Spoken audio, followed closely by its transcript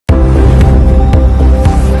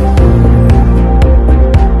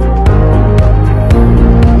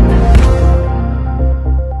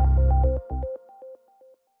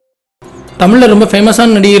தமிழ்ல ரொம்ப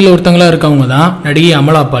ஃபேமஸான நடிகர்கள் ஒருத்தங்களா இருக்கவங்க தான் நடிகை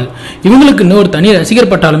அமலா பால். இவங்களுக்குன்னு ஒரு தனி ரசிகர்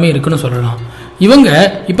பட்டாளமே இருக்குன்னு சொல்லலாம். இவங்க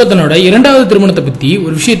இப்ப தன்னோட இரண்டாவது திருமணத்தை பத்தி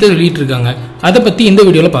ஒரு விஷயத்தை வெளியிட்டு இருக்காங்க. அதை பத்தி இந்த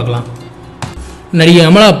வீடியோல பார்க்கலாம். நடிகை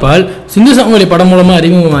அமலா பால் சிந்து சமவெளி படம் மூலமா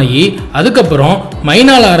அறிமுகமாகி அதுக்கப்புறம்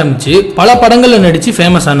மைனால ஆரம்பிச்சு பல படங்கள்ல நடிச்சு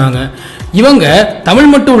ஃபேமஸ் ஆனாங்க. இவங்க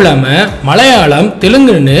தமிழ் மட்டும் இல்லாம மலையாளம்,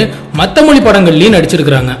 தெலுங்குன்னு மற்ற மொழி படங்கள்லயும்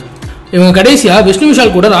நடிச்சிருக்கிறாங்க. இவங்க கடைசியா விஷ்ணு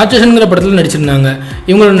விஷால் கூட ராட்சசன்கிற படத்துல நடிச்சிருந்தாங்க.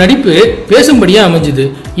 இவங்களோட நடிப்பு பேசும்படியா அமைஞ்சுது.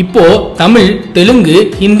 இப்போ தமிழ், தெலுங்கு,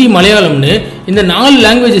 ஹிந்தி, மலையாளம்னு இந்த 4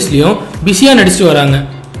 லாங்குவேஜஸ்லயும் பிஸியா நடிச்சுட்டு வராங்க.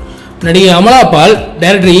 நடிகை அமலா பால்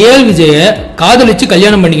டைரக்டர் ஏஎல் விஜய காதலிச்சு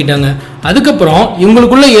கல்யாணம் பண்ணிக்கிட்டாங்க. அதுக்கப்புறம்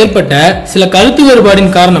இவங்களுக்குள்ள ஏற்பட்ட சில கருத்து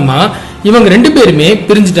வேறுபாடின் காரணமா இவங்க 2 பேருமே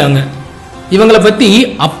பிரிஞ்சுட்டாங்க. இவங்களை பத்தி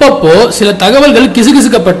அப்பப்போ சில தகவல்கள்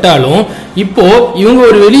கிசுகிசுக்கப்பட்டாலும் இப்போ இவங்க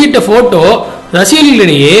ஒரு வெளியிட்ட போட்டோ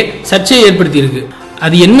ரசிகர்களிடையே சர்ச்சையை ஏற்படுத்தி இருக்கு.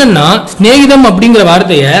 அது என்னன்னா, ஸ்நேகிதம் அப்படிங்கிற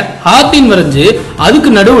வார்த்தைய ஹார்ட்டின் வரைஞ்சு அதுக்கு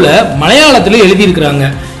நடுவுல மலையாளத்துல எழுதி இருக்கிறாங்க.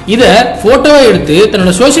 இத போட்டோவை எடுத்து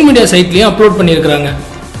தன்னோட சோசியல் மீடியா சைட்லயும் அப்லோட் பண்ணியிருக்கிறாங்க.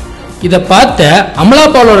 இதை பார்த்த அமலா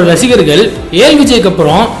பாலோட ரசிகர்கள் ஏஎல் விஜய்க்கு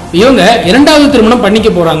அப்புறம் இவங்க இரண்டாவது திருமணம்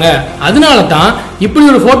பண்ணிக்க போறாங்க, அதனால தான் இப்படி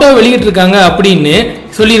ஒரு போட்டோவை வெளியிட்டு இருக்காங்க அப்படின்னு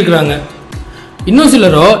சொல்லியிருக்கிறாங்க. இன்னும்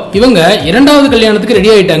சிலரோ இவங்க இரண்டாவது கல்யாணத்துக்கு ரெடி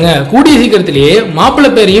ஆயிட்டாங்க, கூடிய சீக்கிரத்திலேயே மாப்பிள்ளை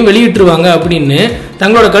பேரையும் வெளியிட்டுருவாங்க அப்படின்னு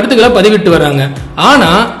தங்களோட கருத்துக்களை பதிவிட்டு வராங்க. ஆனா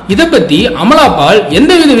இதை பத்தி அமலா பால்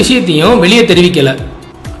எந்தவித விஷயத்தையும் வெளியே தெரிவிக்கல.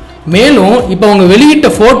 மேலும் இப்ப அவங்க வெளியிட்ட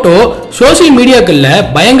போட்டோ சோசியல் மீடியாக்கள்ல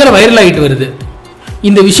பயங்கர வைரல் ஆகிட்டு வருது.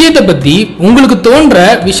 இந்த விஷயத்தை பத்தி உங்களுக்கு தோன்ற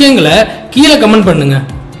விஷயங்களை கீழே கமெண்ட் பண்ணுங்க.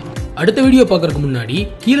 அடுத்த வீடியோ பார்க்கறதுக்கு முன்னாடி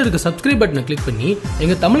கீழே இருக்க சப்ஸ்கிரைப் பட்டனை கிளிக் பண்ணி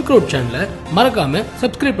எங்க தமிழ் கிரவுட் சேனலை மறக்காம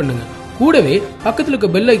சப்ஸ்கிரைப் பண்ணுங்க. கூடவே பக்கத்துல இருக்க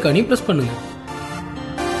பெல் ஐக்கானையும் பிரஸ் பண்ணுங்க.